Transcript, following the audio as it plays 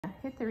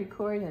Hit the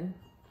record and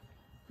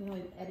we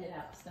can edit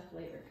out stuff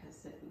later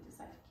because we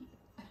decide to keep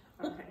it.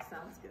 Okay,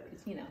 sounds good.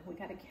 Because, you know, we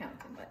got to count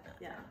and whatnot.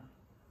 Yeah.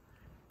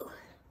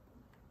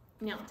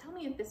 Now, tell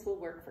me if this will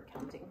work for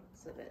counting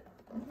so that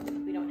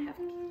we don't have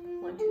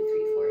 1, 2,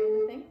 3, 4 in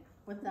the thing.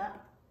 What's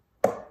that?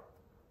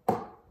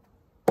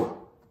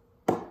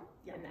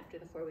 Yeah. And after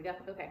the 4 we go?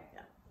 Okay.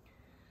 Yeah.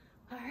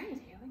 All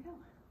right, here we go.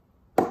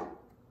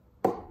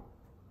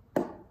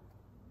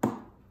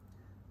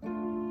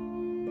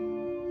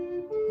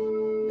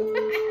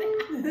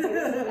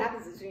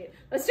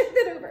 Let's start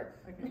that over.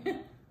 Okay.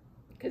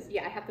 Because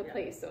yeah, I have to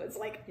play, so it's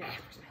like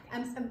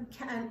I'm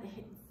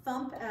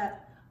thump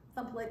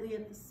lightly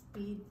at the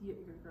speed you're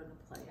going to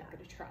play. I'm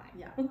going to try.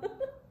 Yeah.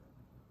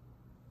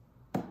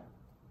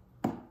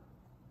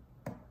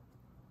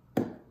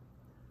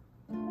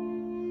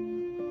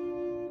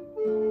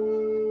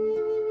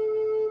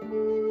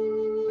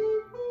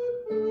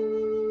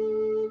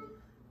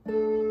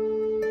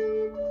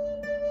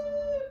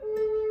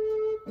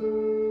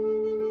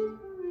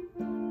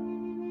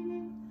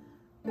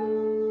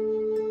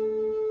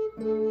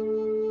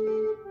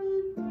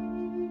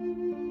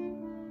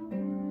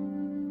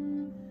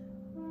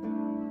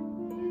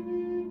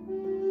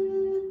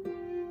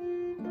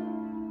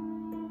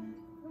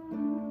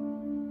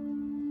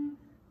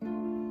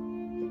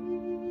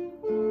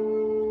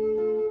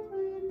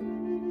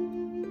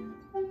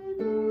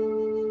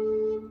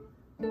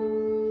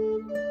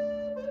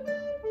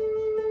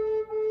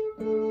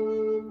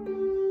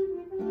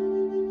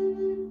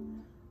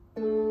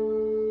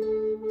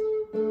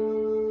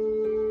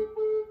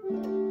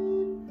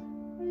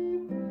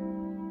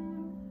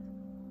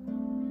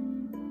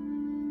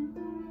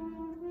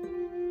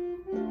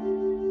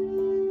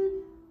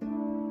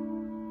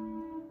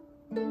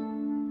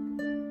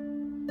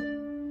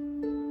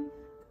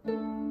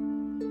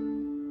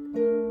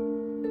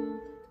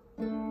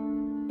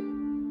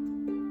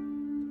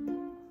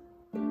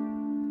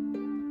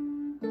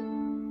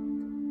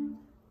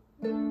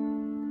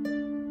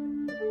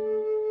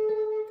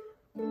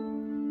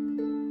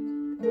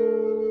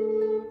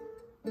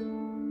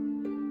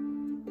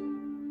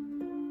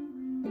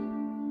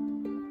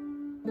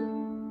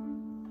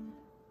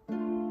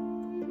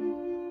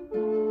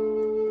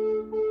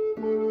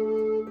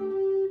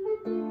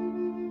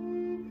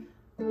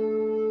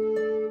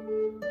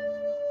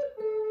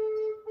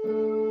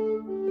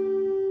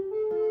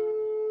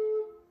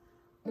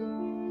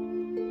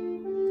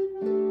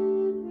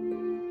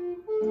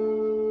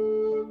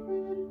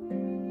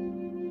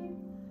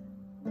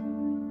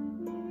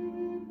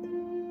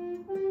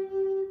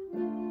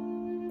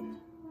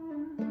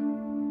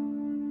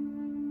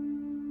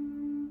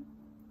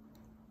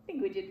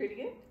 We did pretty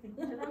good.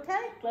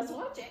 Okay. Let's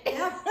watch it.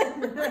 Yeah.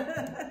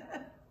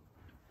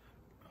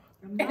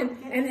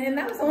 and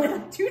that was only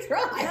like 2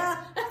 tries.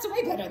 Yeah. That's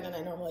way better than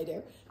I normally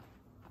do.